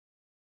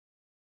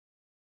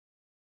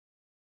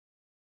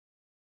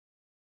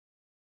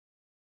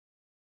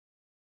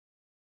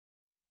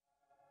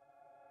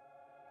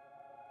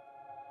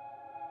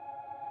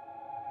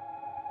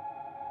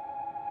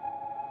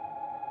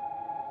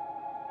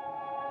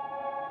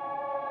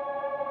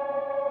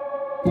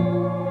You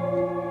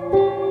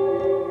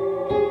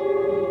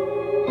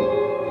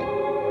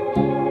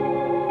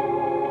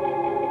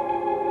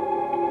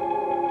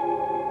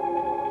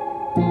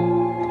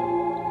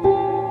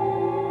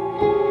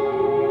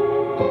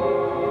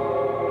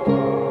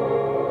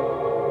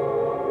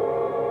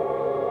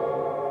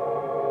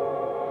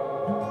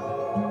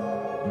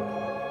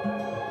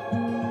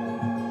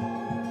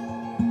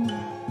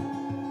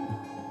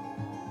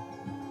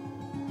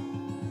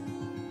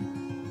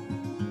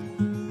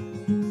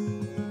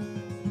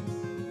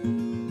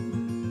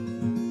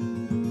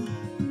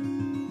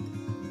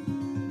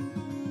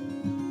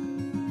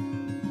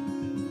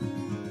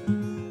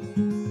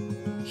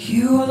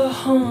are the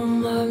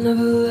home I've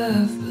never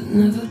left but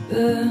never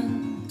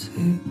been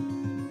to.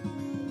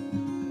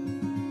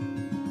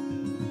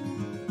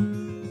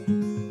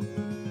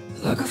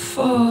 Like a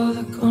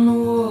father gone to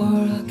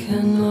war, I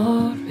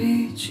cannot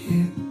reach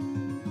you.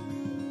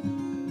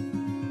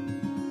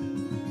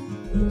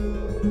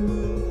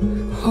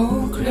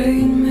 Oh,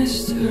 great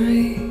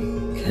mystery,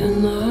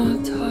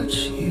 cannot touch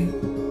you.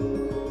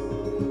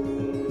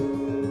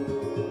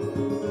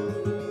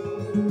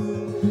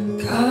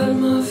 Guide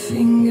my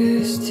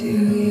fingers to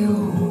your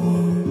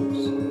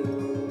wounds.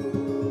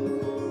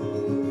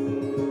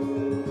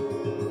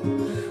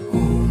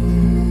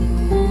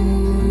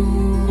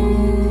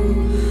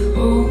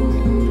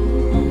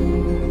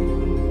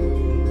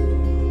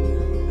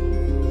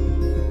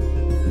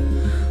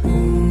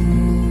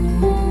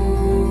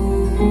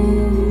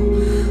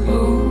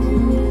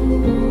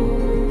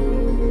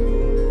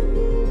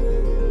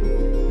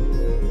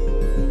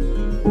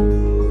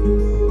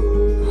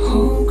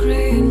 Oh,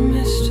 great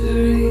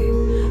mystery,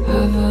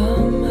 have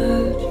I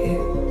met you?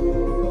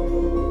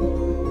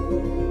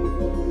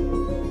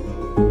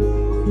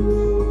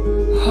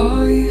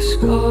 Are you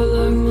scarred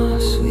like my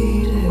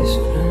sweetest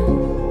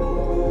friend?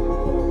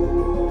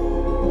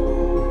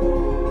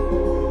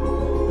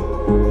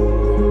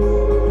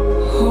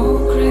 Oh,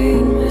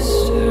 great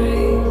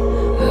mystery,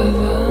 have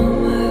I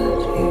met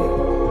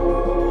you?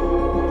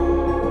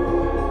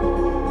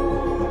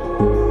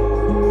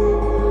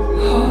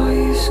 Are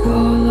you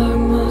scarred like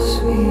my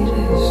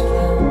sweetest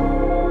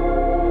friend?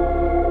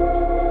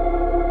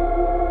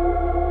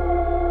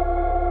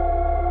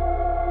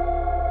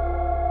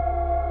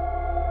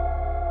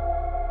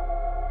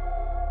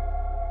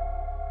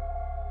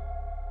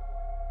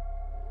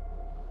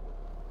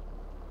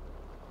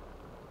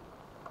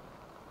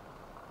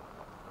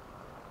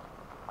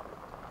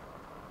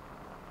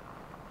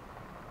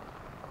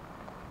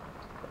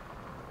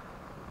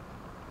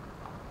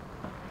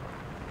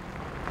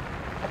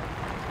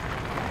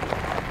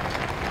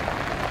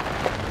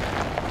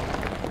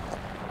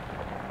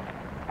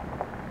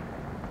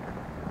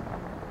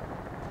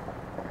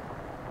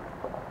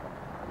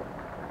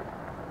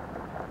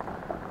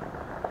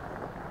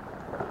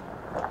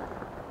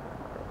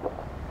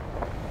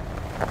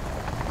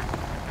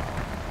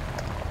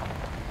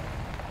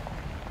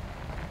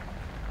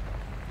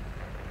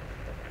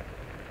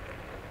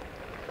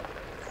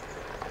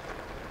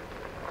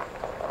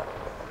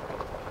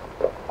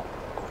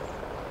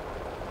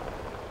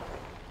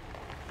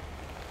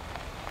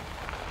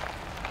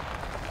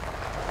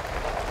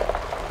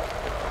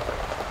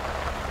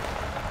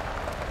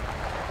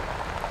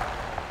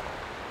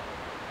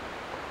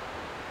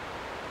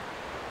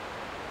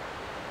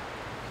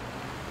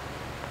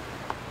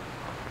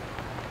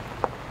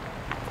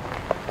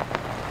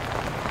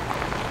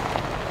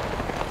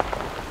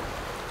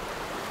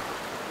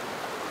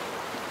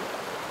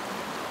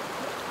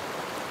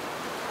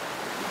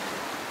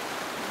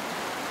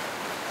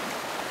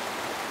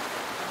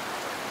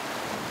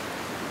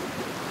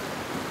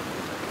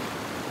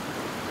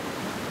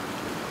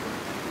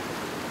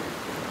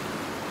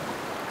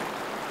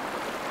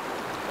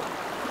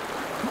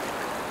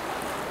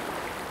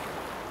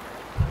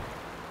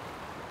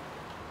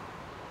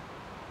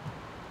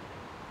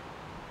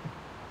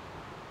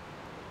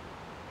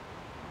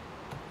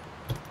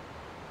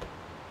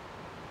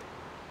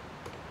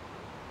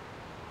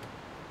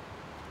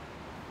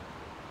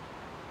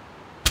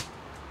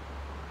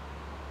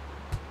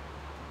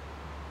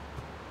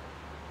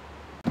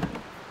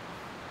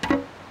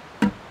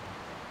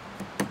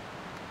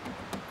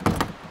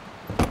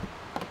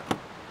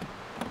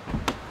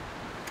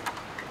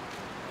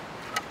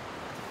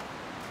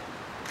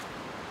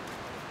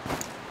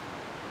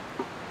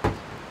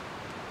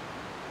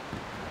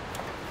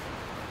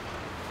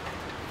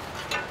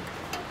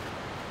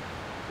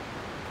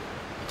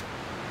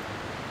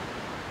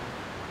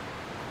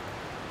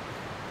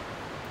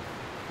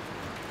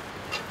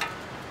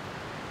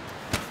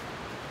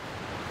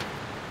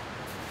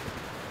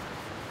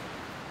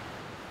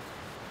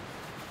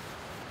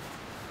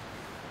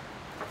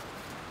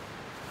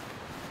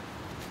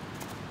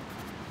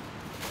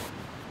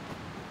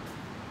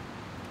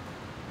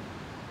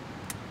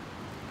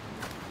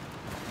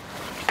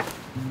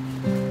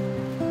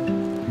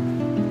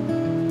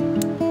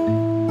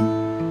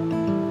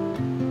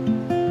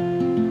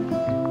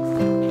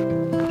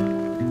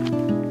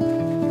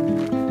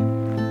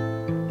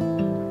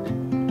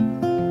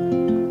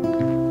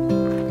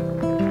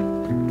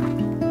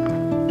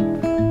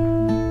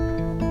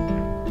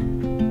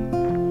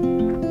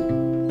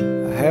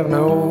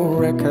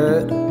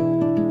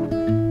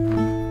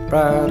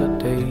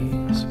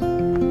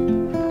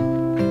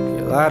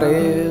 light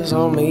is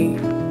on me.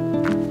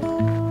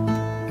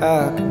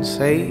 I can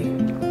say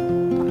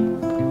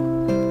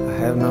I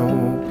have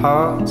no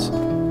parts, I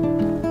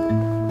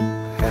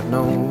have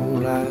no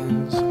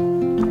lines,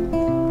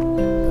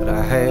 but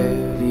I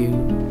have you,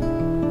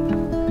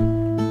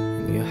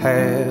 and you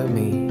have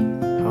me,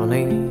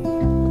 honey.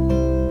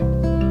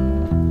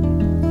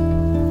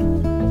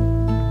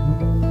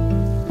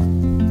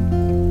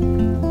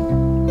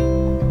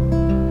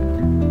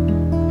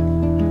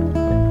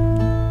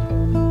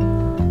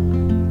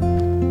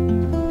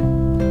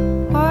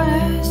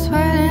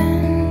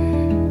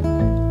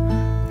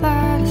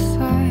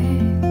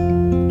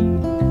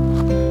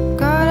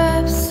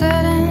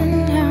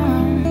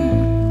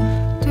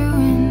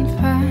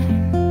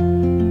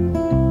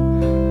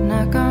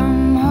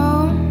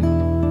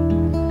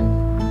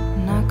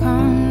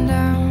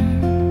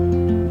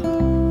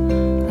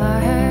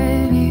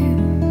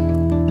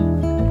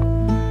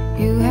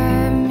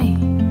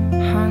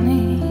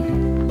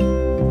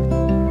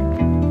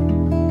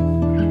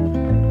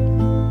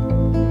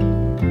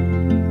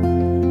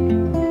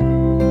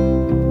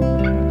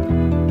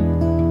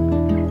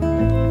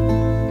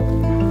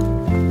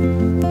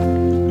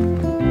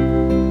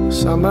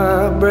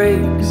 Summer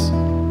breaks,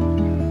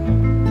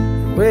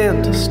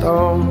 winter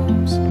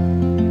storms.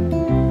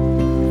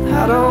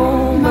 I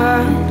don't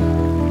mind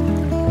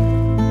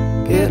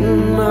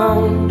getting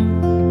on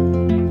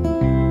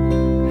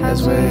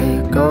as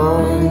we're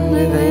gone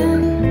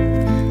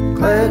living,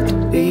 glad to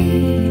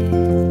be.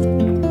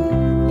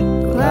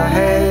 Well, I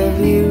have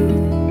you,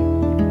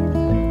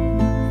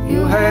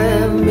 you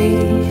have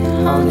me,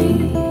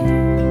 honey.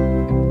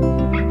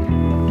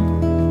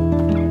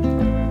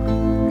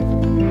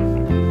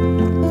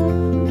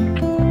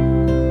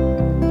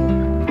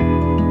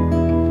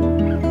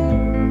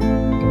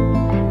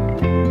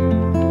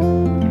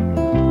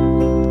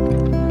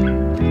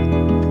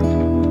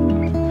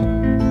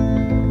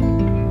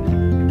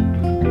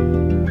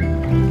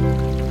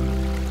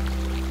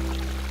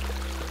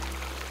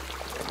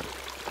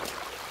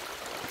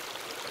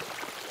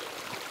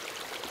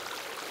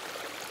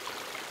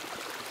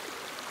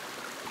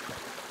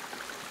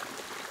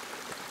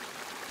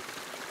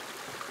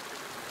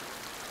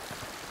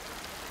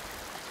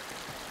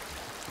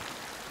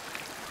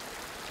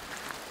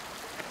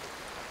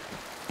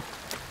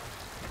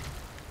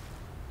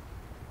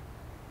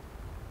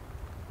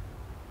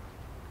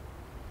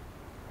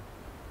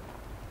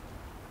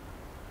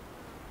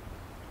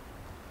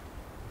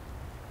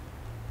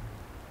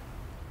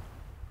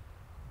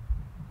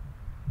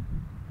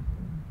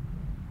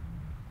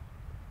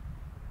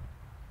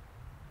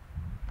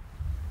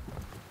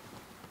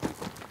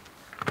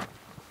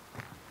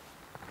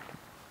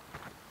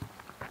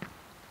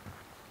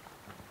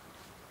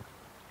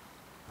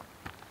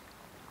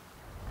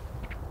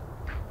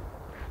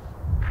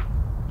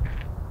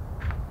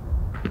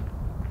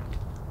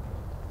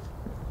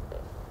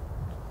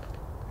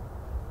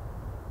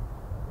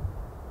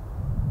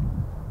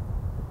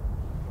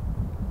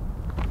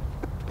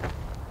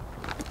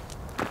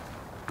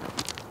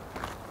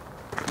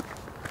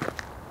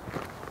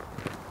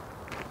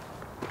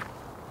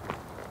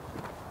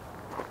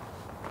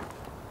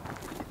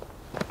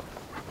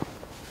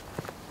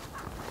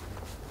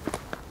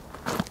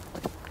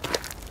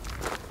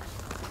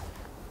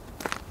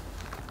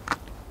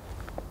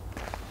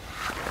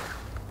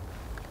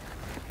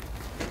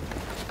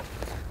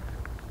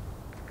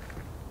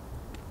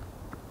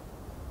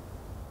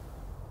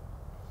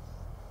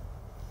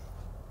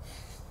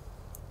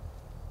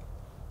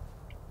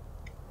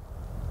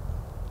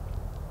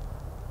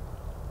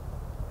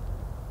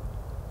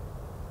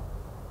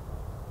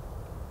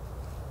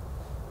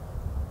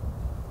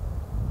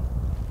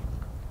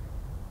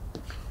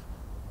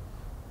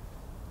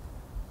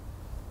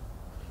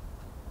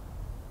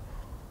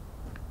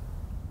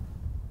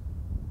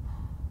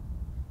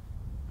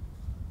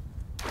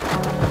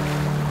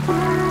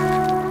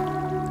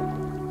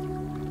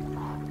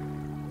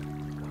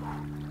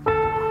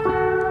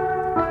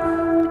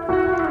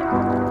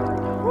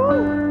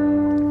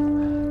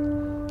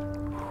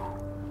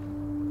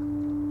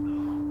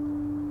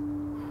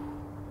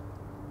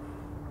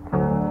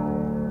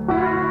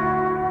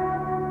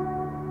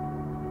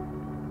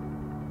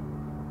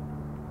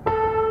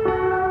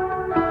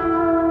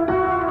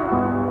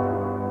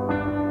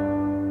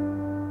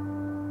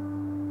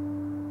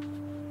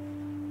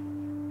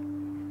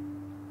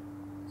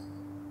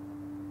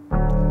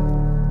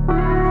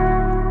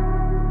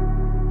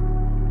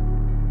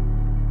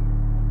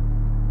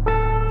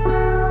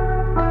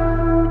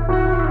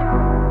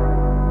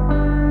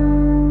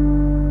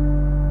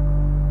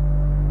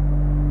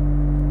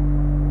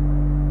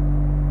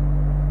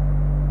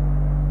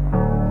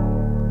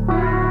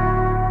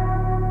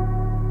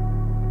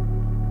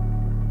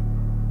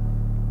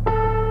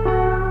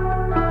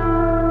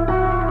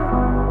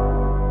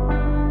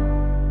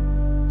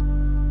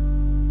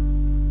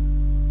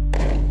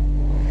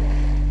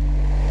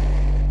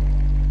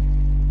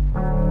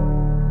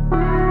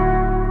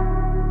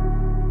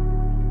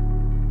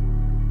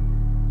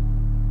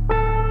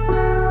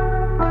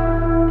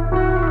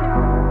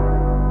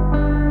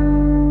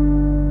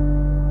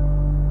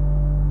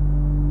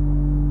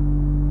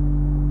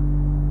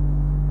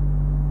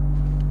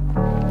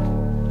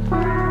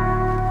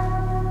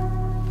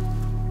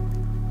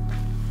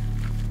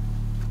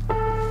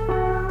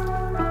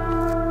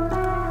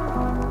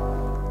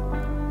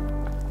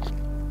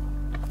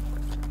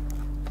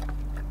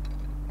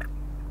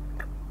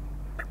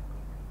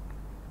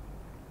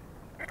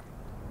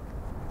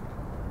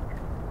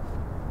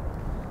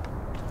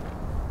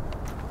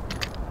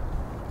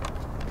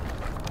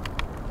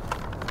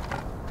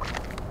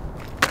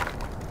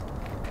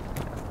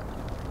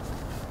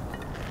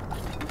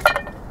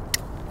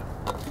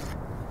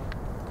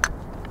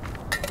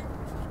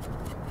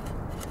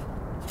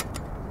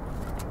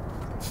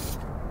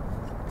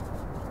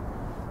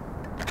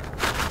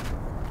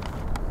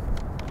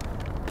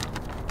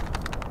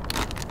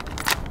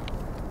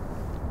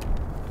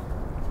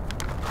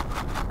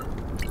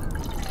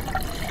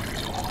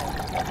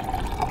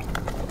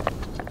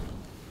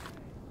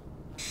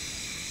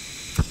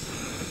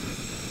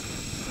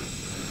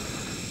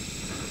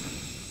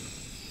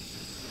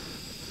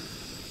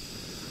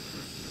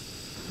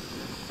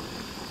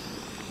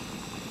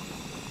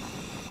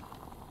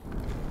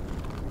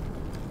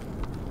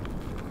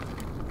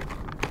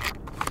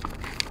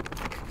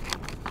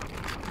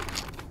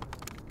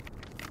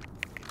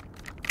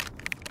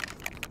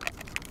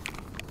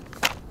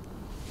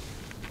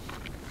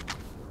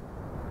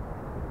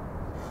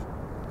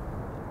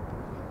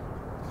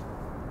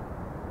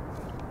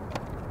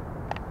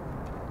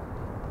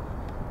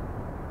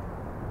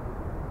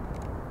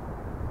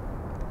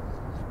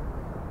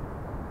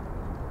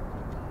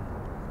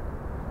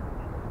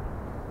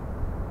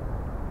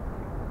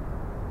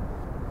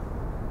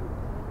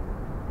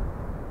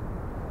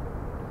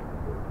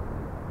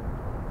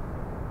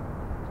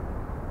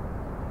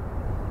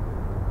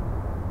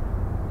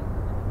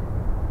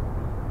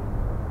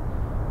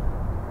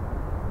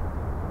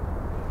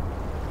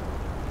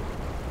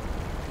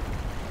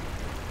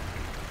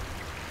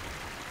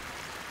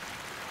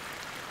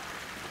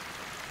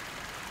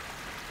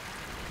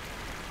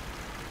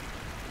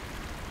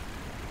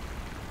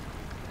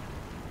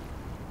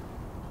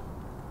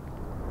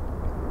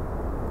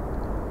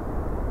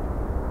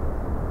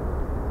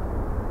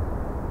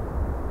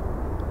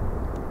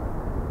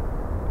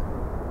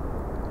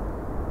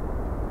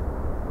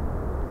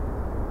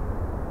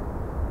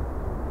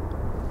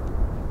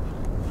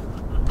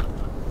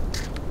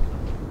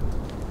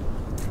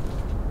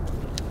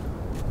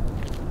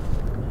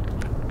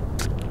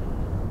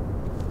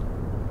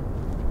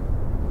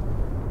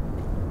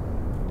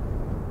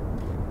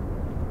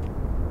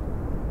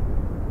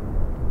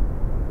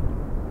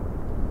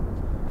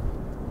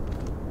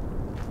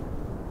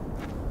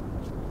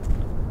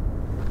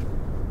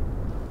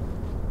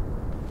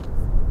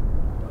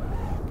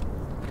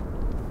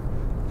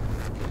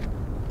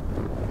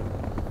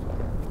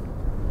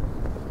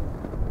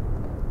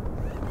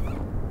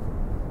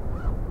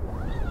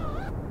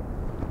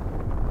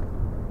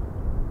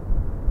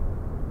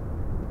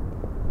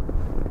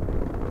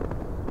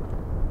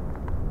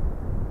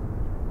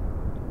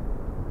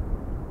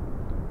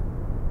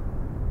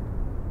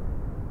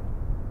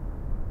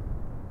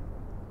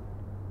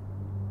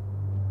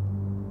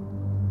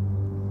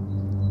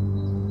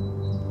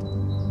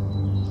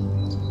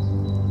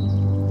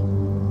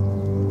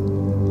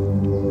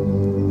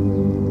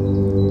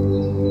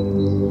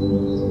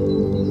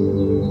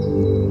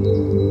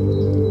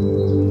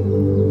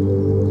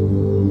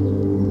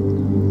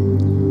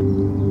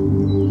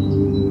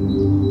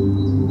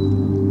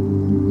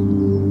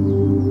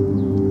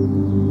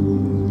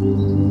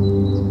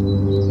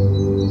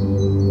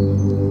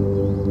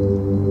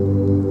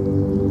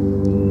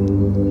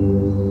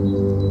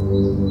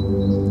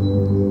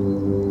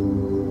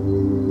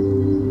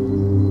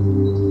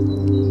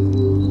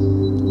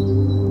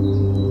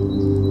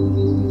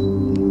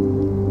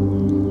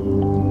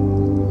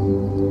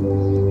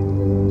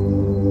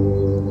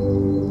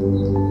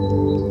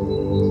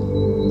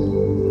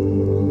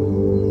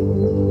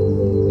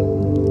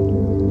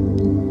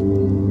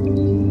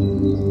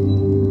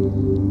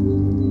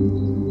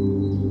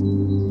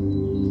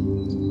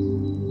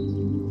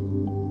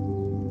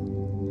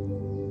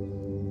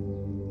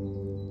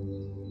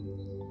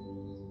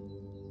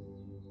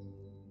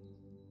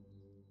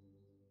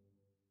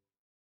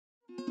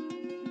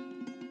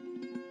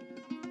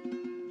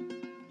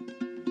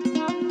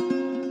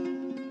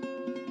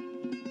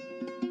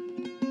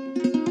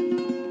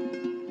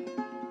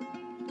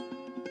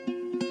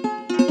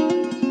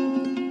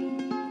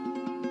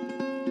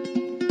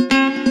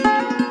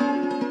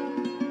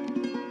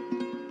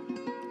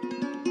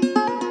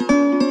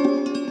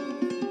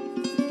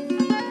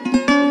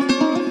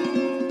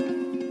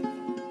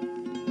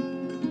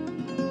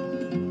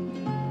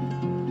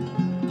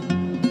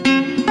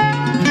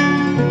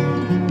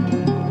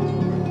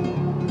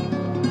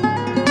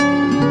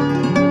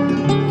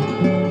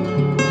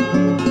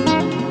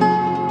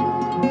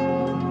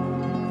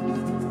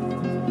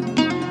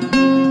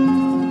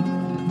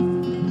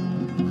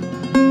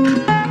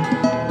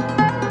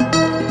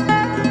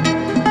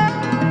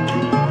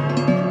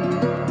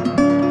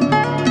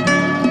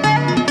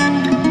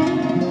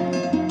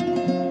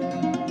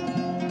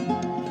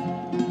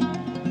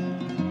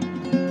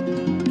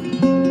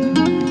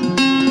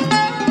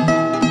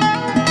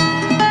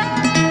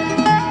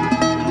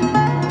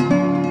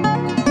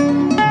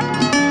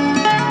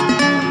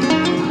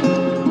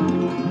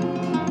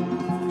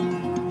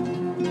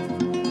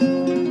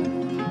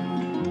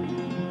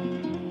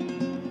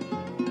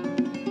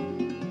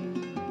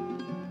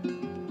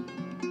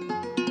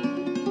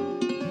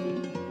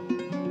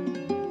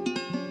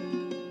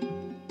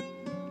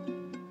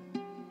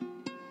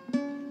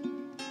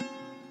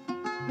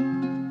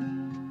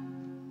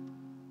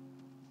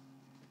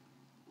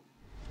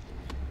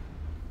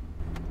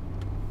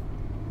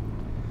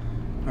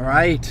 All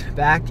right,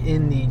 back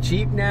in the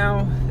Jeep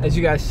now. As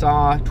you guys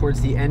saw towards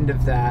the end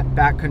of that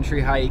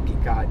backcountry hike,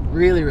 it got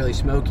really, really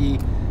smoky.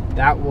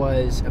 That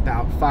was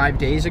about 5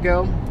 days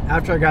ago.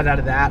 After I got out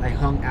of that, I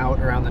hung out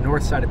around the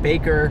north side of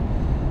Baker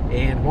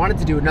and wanted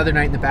to do another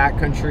night in the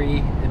backcountry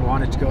and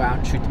wanted to go out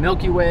and shoot the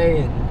Milky Way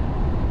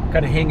and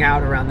kind of hang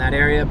out around that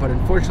area. But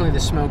unfortunately,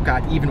 the smoke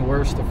got even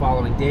worse the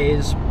following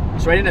days.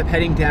 So I ended up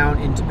heading down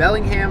into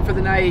Bellingham for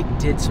the night,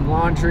 did some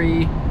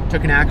laundry,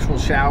 took an actual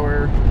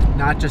shower,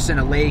 not just in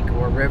a lake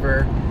or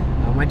river.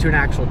 Went to an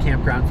actual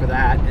campground for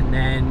that, and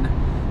then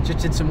just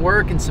did some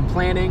work and some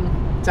planning.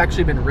 It's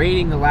actually been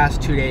raining the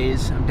last 2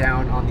 days. I'm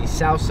down on the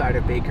south side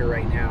of Baker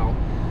right now,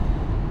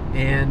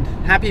 and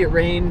happy it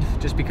rained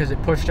just because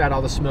it pushed out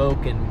all the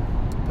smoke and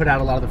put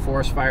out a lot of the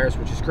forest fires,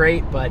 which is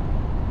great, but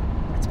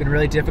it's been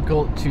really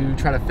difficult to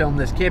try to film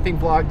this camping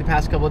vlog the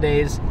past couple of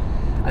days.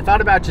 I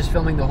thought about just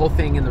filming the whole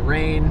thing in the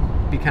rain,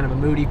 be kind of a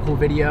moody, cool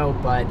video,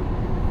 but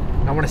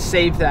I want to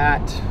save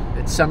that.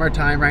 It's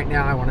summertime right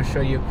now. I want to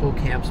show you a cool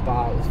camp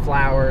spot with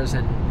flowers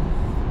and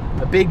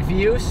a big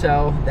view,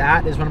 so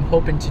that is what I'm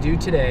hoping to do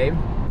today.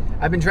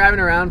 I've been driving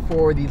around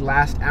for the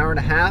last hour and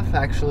a half.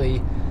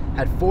 Actually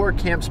had 4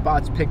 camp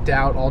spots picked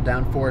out, all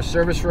down Forest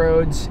Service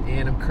roads,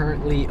 and I'm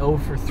currently 0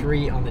 for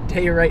 3 on the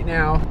day right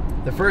now.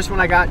 The first one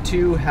I got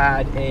to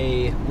had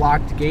a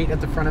locked gate at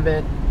the front of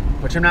it,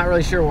 which I'm not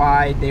really sure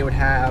why they would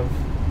have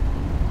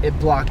it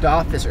blocked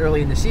off this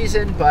early in the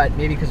season, but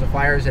maybe because of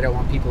fires, they don't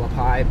want people up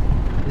high.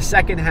 The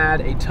second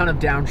had a ton of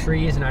down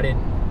trees, and I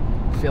didn't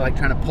feel like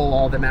trying to pull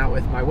all of them out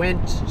with my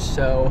winch.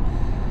 So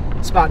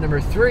spot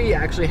number 3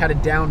 actually had a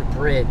downed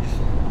bridge.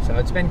 So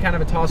it's been kind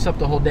of a toss-up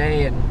the whole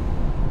day, and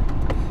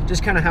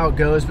just kind of how it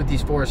goes with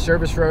these Forest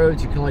Service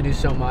roads. You can only do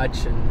so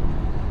much, and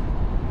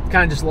it's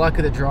kind of just luck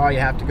of the draw. You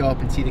have to go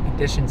up and see the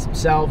conditions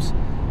themselves.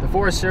 The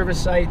Forest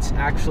Service sites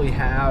actually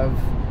have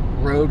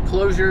road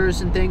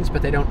closures and things,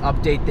 but they don't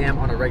update them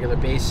on a regular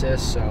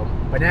basis. So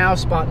by now,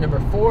 spot number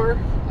 4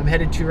 I'm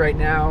headed to right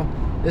now.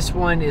 This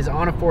one is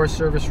on a Forest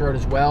Service road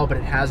as well, but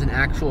it has an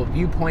actual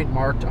viewpoint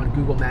marked on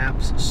Google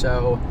Maps.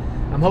 So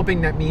I'm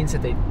hoping that means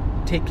that they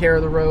take care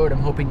of the road.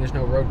 I'm hoping there's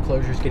no road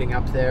closures getting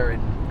up there.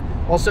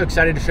 And also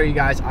excited to show you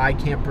guys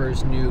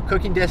iCamper's new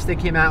cooking disc they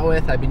came out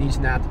with. I've been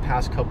using that the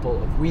past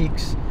couple of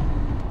weeks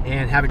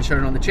and haven't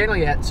shown it on the channel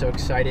yet, so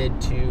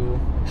excited to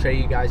show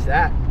you guys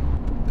that.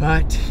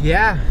 But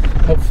yeah,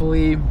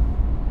 hopefully,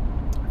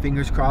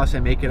 fingers crossed, I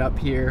make it up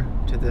here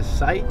to this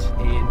site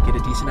and get a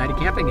decent night of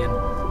camping in.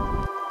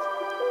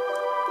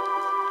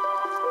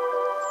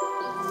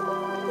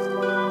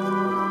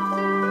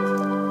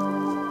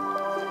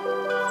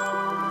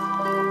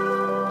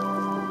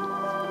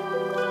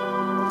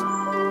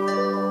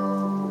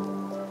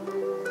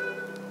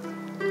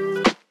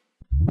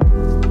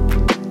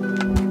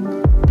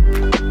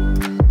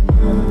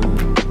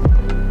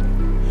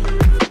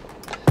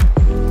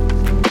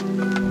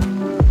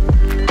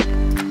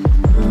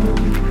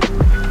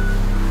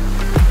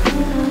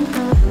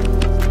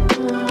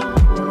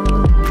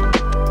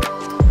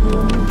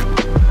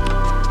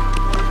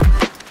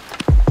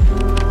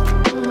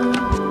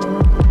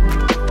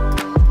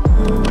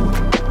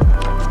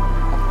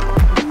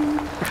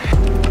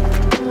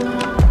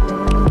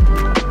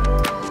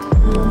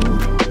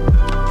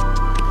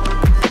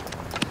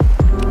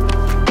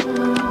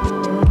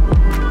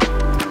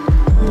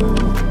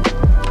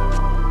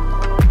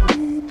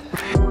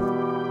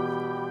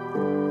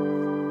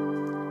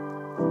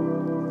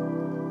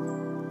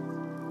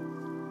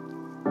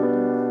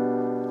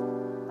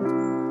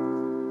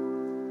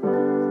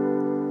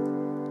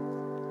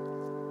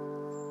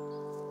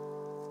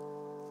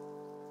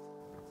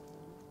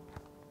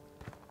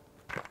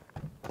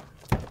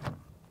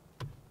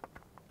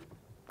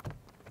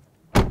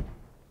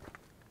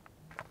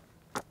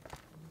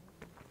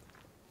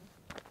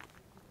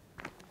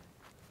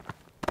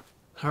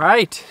 All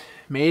right,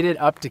 made it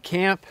up to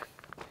camp.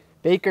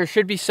 Baker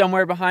should be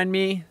somewhere behind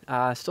me.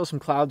 Still some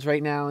clouds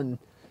right now, and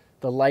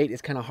the light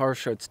is kind of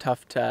harsh, so it's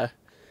tough to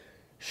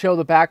show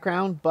the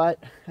background,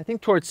 but I think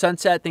towards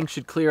sunset, things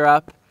should clear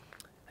up.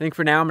 I think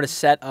for now, I'm gonna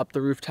set up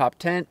the rooftop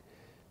tent,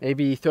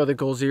 maybe throw the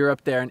Goal Zero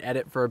up there and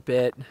edit for a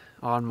bit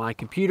on my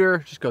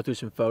computer, just go through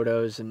some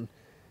photos and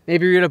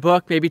maybe read a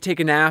book, maybe take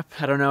a nap.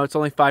 I don't know, it's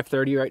only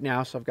 5:30 right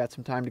now, so I've got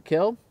some time to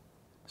kill.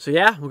 So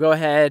yeah, we'll go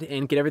ahead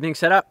and get everything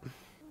set up.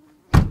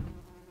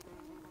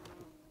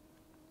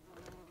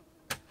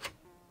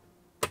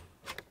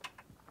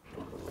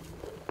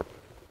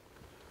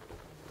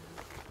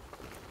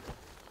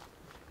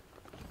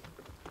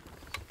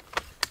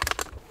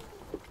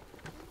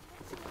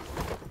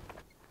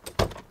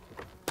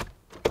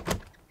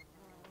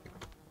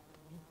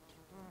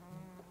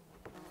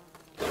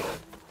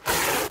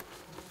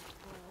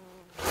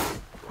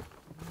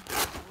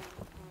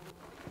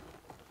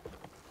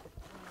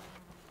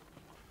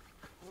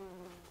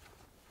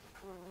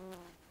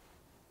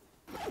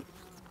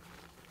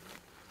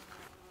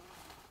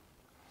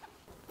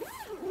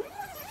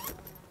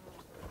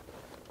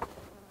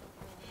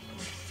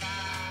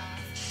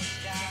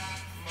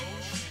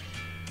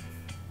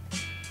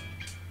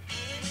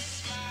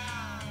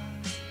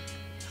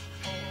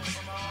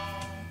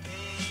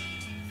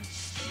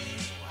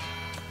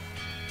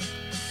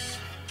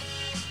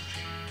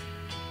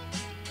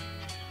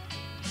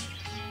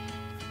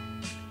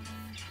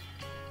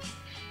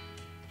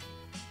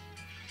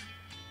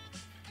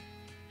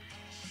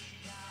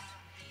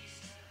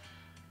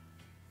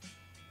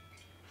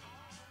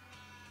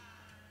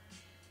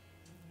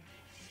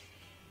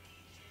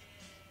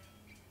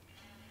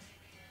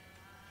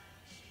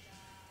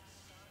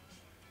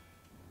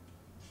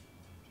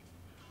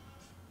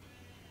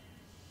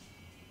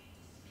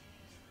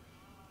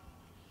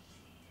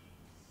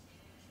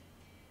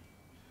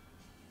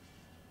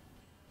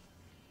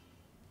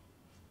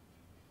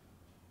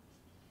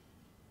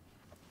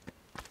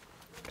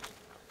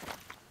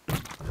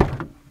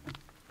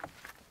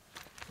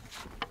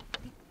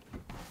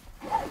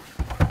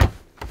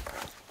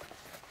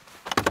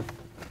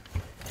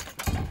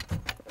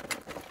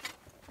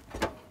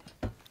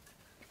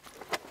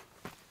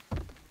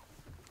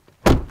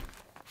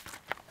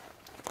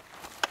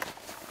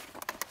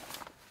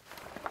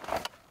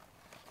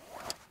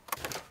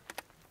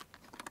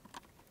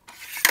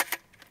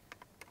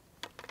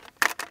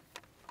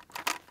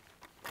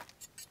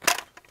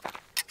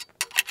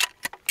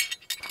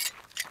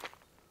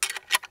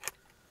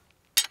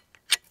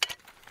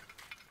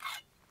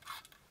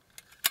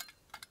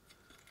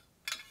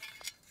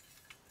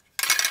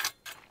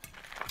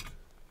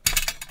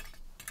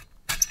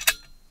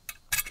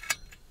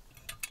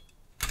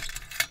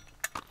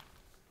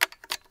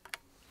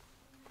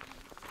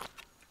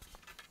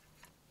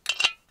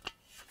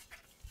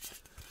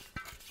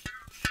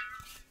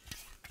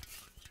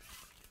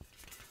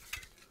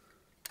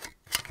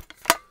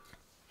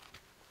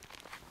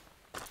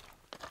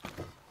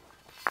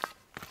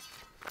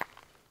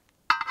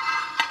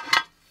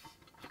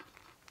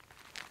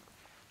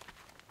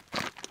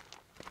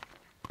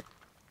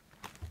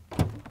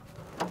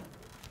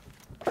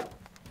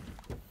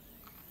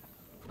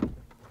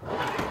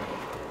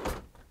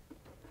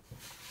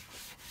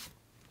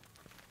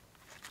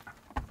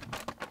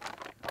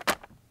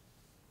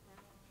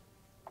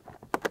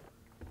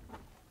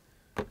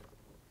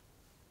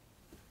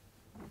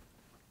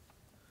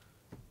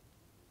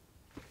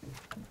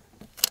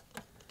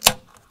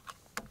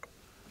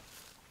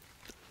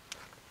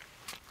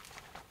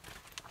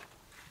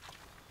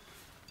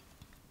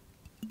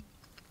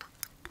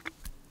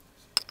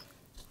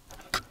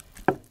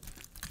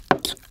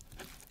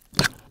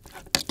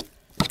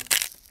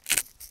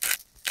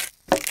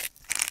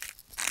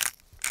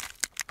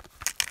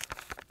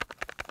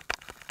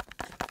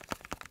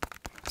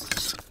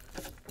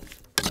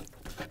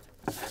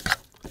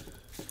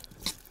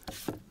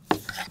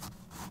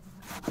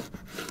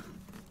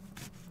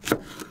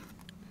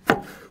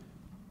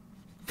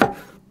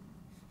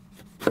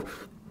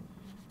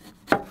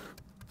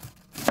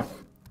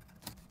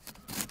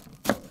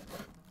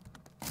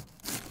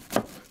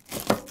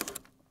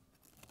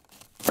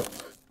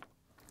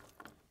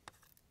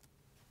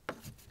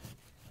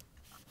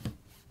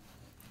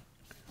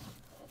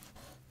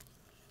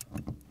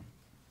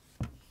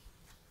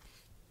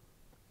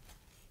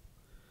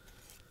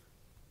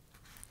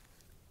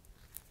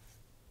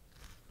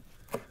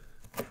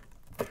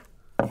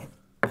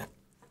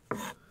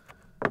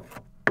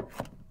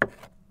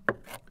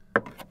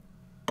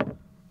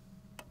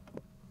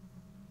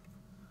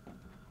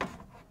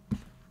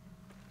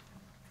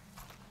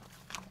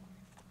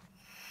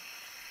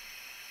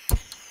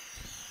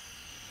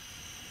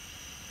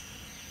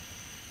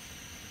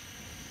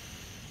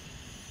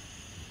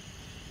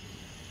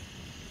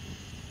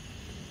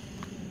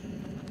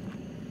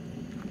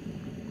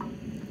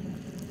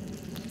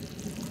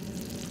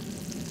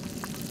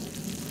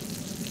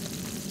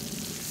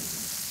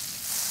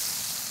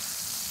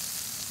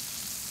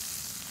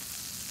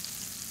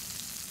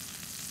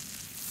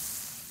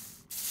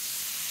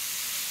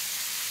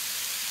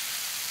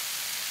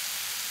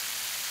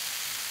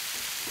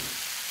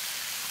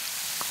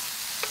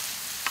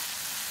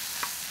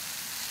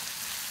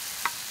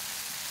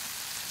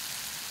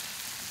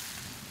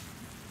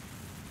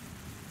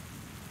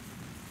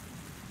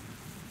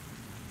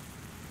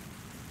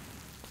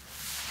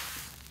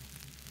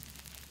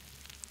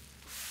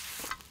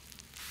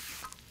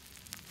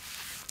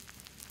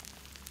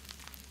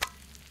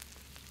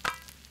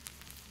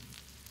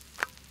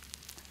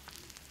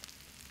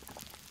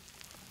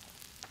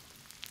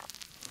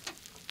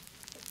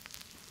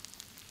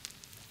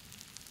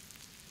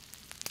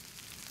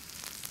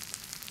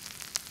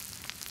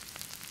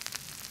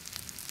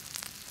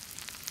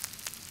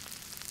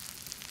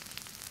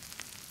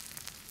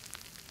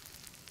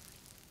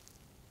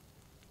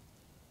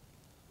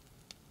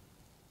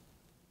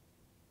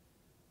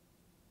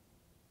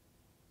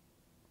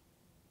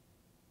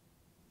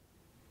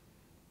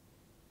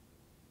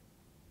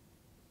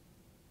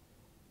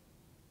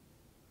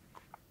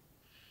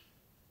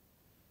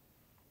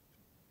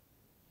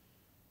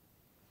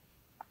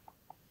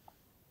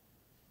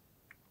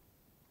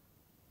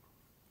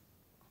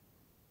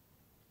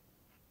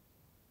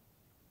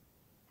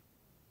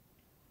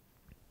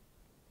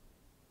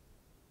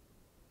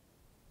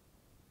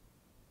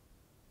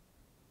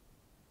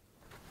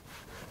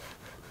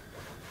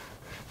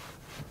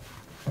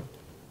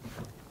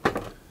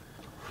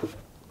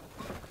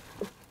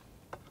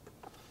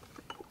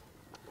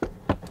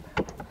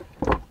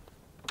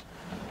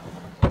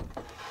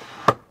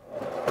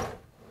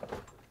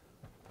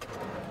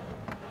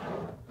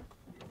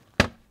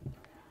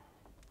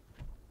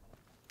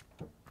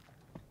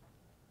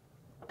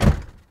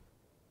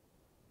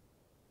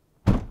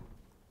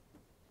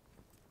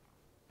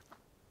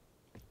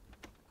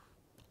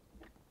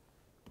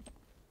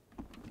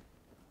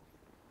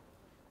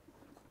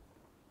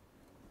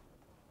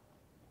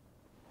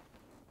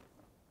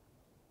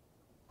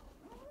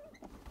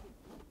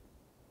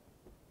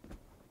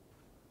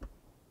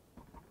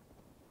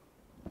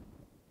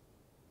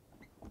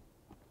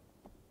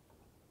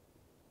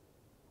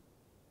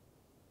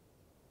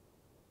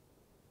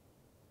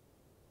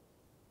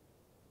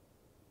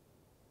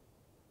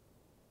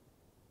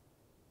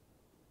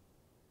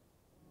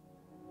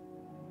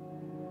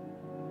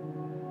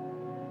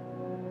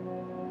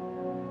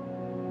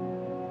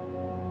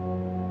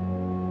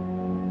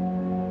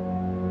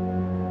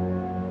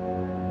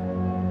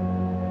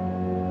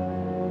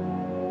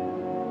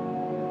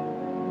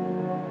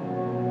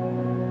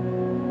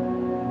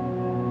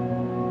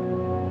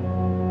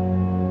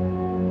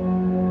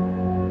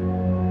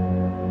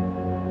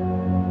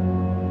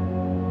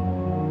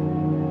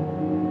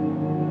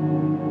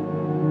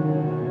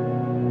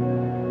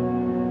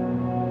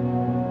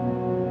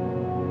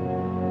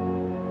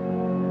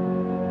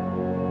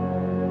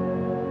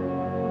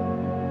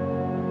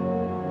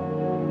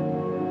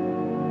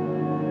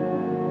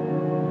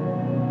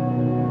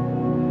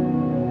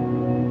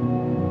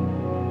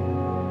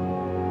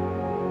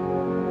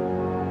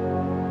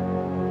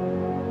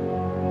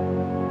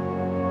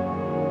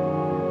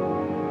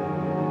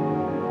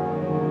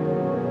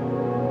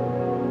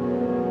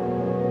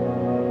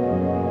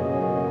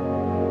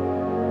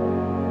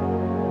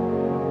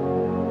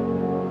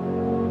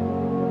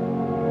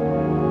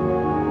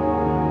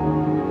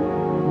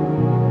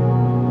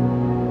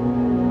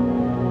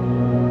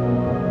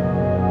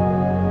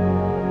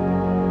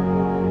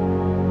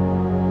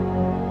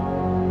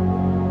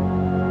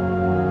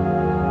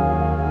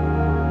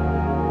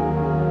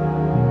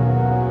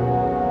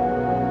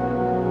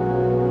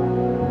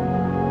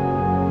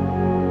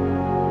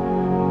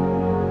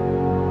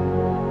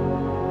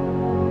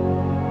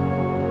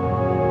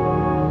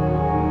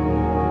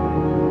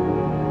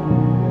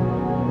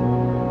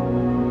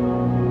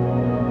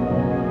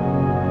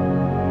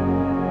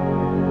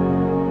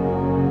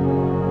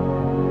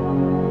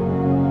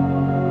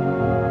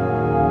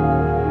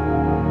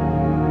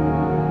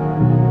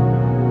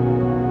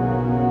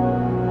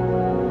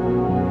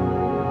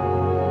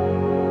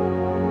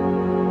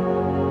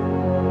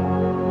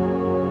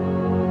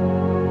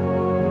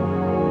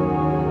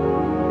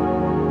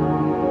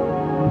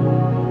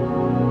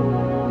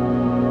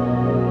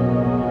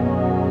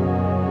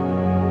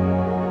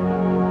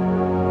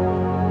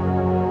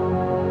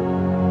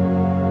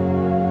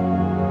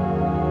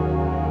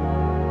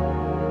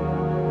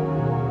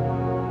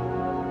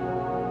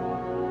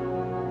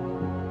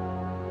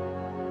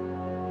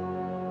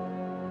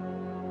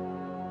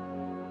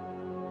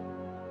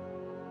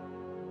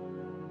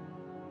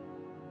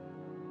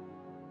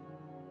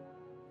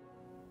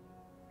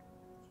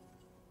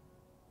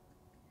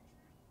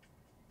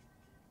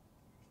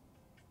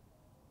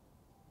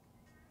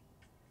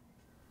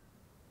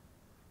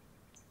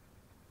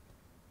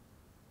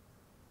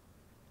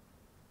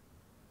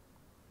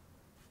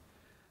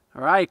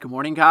 All right, good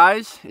morning,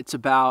 guys. It's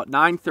about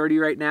 9:30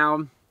 right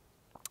now.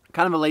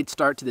 Kind of a late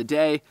start to the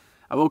day.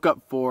 I woke up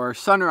for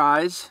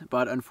sunrise,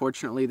 but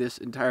unfortunately this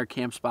entire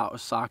camp spot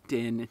was socked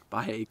in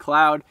by a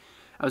cloud.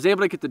 I was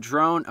able to get the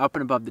drone up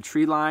and above the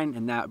tree line,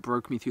 and that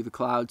broke me through the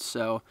clouds.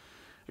 So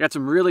I got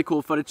some really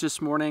cool footage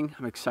this morning.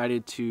 I'm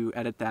excited to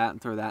edit that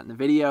and throw that in the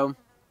video.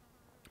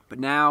 But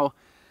now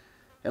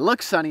it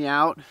looks sunny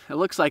out. It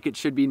looks like it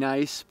should be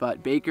nice,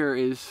 but Baker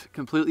is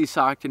completely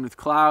socked in with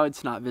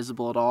clouds, not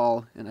visible at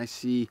all. And I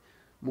see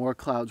more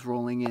clouds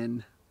rolling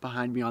in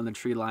behind me on the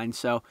tree line.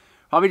 So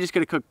probably just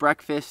gonna cook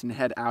breakfast and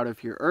head out of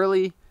here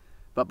early.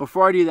 But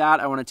before I do that,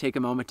 I wanna take a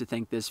moment to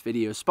thank this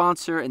video's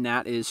sponsor, and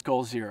that is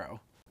Goal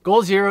Zero.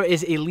 Goal Zero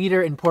is a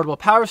leader in portable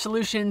power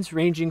solutions,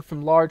 ranging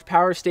from large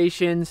power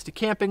stations to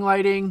camping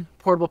lighting,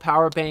 portable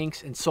power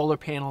banks, and solar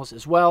panels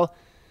as well.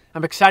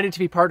 I'm excited to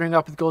be partnering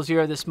up with Goal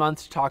Zero this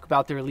month to talk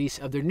about the release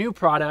of their new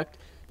product,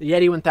 the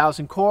Yeti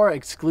 1000 Core,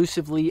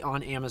 exclusively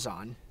on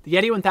Amazon. The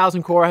Yeti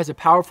 1000 Core has a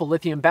powerful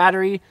lithium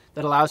battery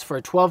that allows for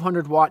a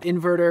 1200 watt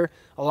inverter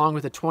along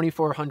with a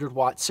 2400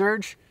 watt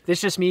surge.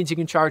 This just means you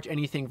can charge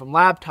anything from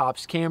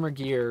laptops, camera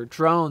gear,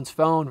 drones,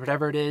 phone,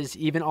 whatever it is,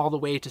 even all the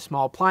way to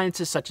small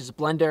appliances such as a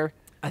blender.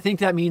 I think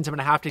that means I'm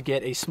gonna have to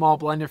get a small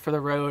blender for the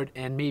road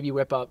and maybe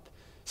whip up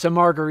some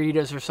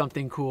margaritas or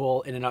something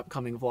cool in an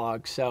upcoming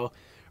vlog. So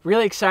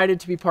really excited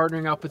to be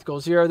partnering up with Goal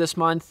Zero this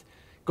month.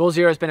 Goal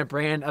Zero has been a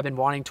brand I've been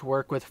wanting to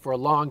work with for a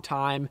long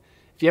time.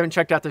 If you haven't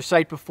checked out their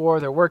site before,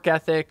 their work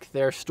ethic,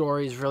 their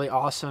story is really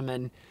awesome,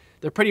 and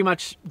they're pretty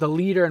much the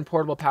leader in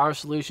portable power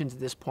solutions at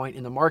this point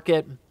in the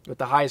market with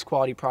the highest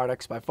quality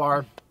products by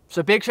far.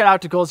 So big shout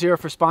out to Goal Zero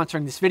for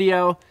sponsoring this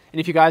video. And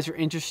if you guys are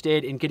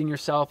interested in getting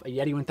yourself a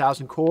Yeti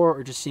 1000 Core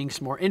or just seeing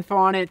some more info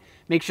on it,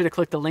 make sure to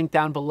click the link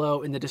down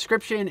below in the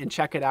description and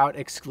check it out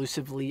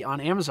exclusively on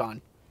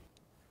Amazon.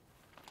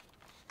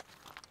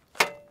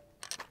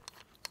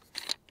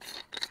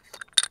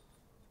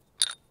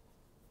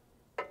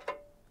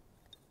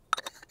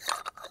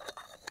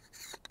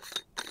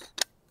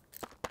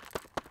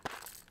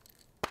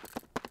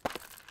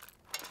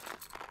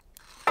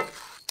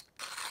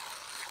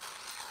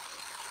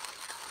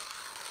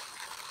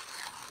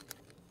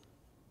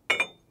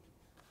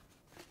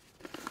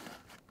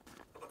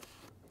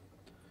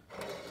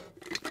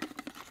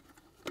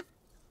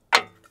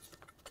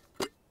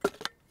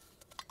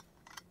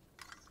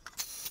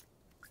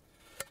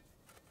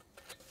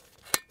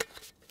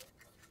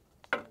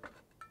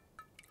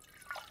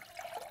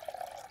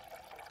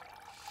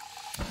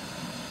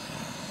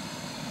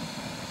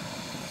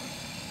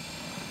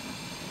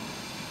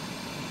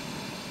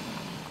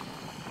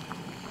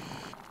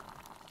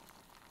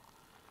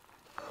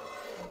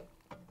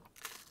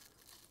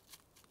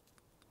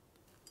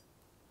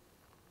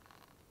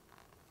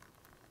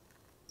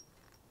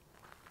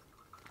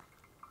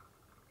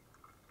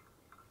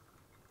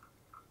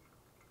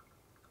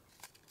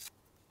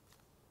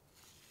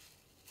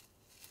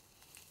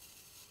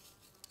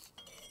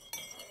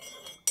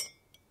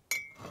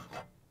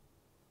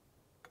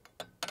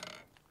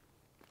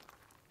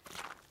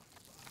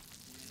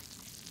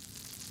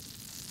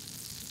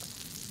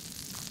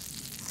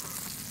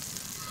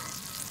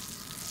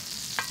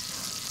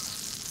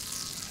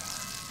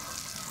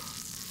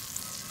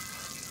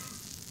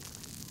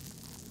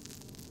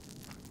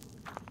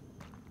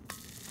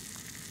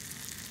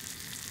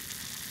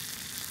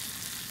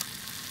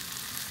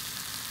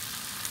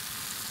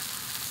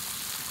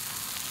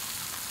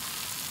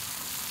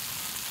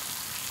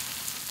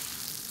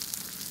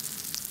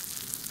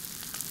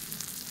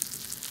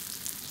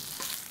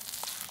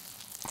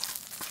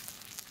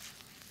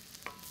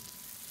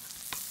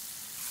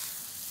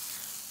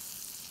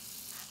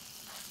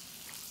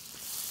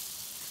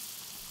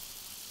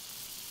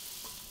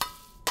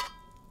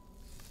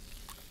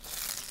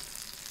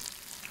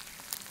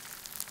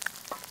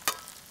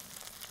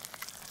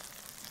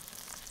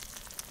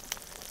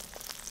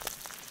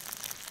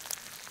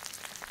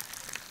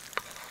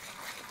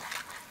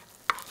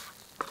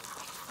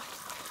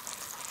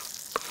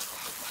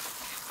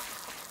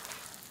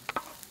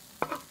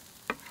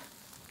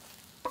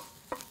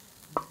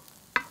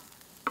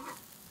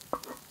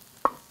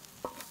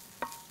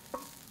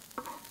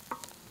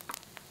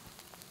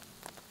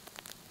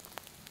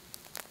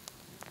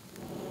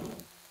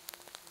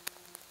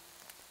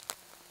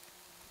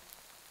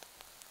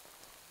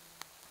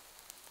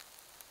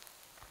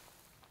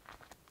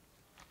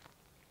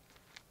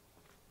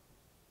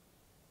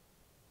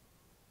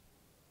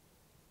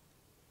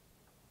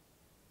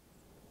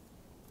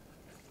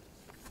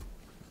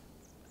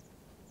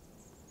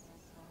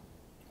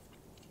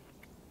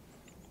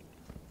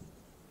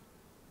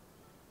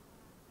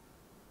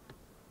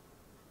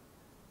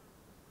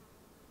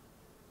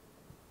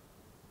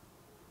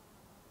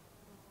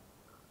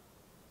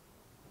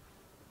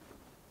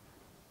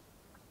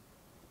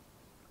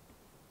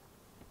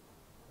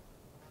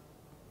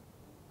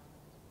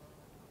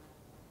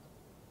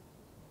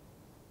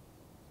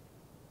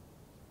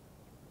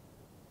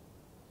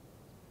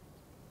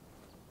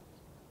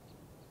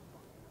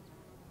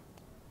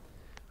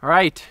 All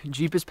right,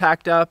 Jeep is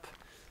packed up.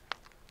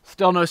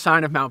 Still no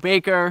sign of Mount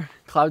Baker.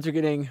 Clouds are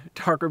getting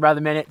darker by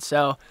the minute,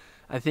 so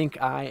I think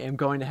I am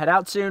going to head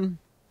out soon.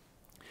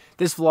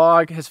 This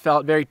vlog has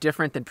felt very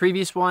different than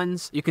previous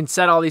ones. You can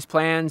set all these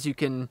plans, you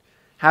can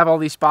have all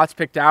these spots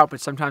picked out,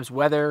 but sometimes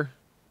weather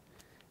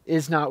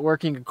is not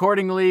working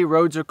accordingly.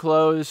 Roads are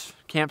closed,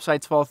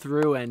 campsites fall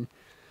through, and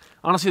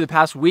honestly the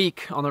past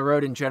week on the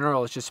road in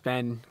general has just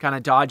been kind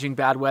of dodging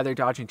bad weather,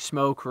 dodging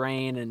smoke,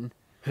 rain, and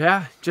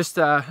yeah, just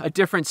a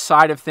different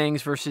side of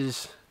things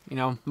versus, you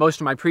know, most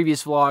of my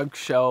previous vlogs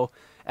show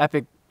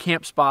epic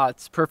camp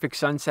spots, perfect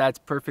sunsets,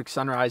 perfect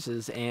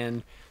sunrises,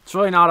 and it's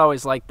really not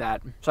always like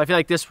that. So I feel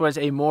like this was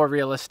a more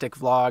realistic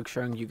vlog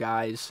showing you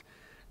guys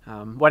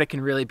what it can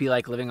really be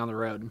like living on the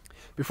road.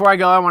 Before I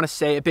go, I want to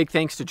say a big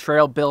thanks to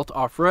Trail Built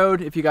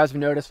Off-Road. If you guys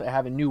have noticed, I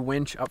have a new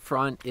winch up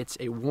front. It's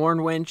a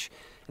Warn winch,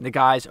 and the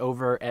guys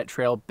over at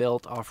Trail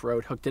Built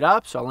Off-Road hooked it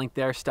up, so I'll link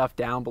their stuff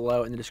down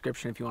below in the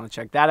description if you want to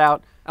check that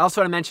out. I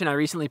also want to mention I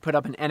recently put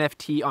up an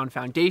NFT on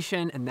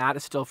Foundation, and that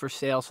is still for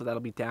sale, so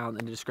that'll be down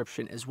in the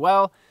description as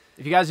well.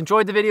 If you guys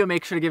enjoyed the video,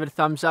 make sure to give it a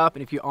thumbs up,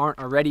 and if you aren't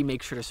already,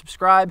 make sure to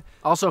subscribe.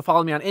 Also,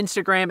 follow me on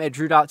Instagram at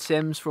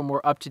drew.sims for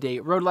more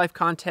up-to-date road life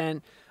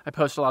content. I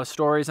post a lot of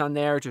stories on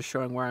there, just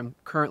showing where I'm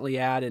currently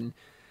at and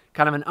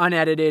kind of an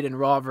unedited and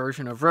raw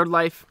version of road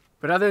life.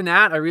 But other than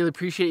that, I really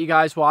appreciate you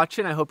guys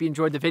watching. I hope you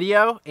enjoyed the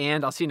video,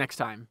 and I'll see you next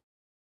time.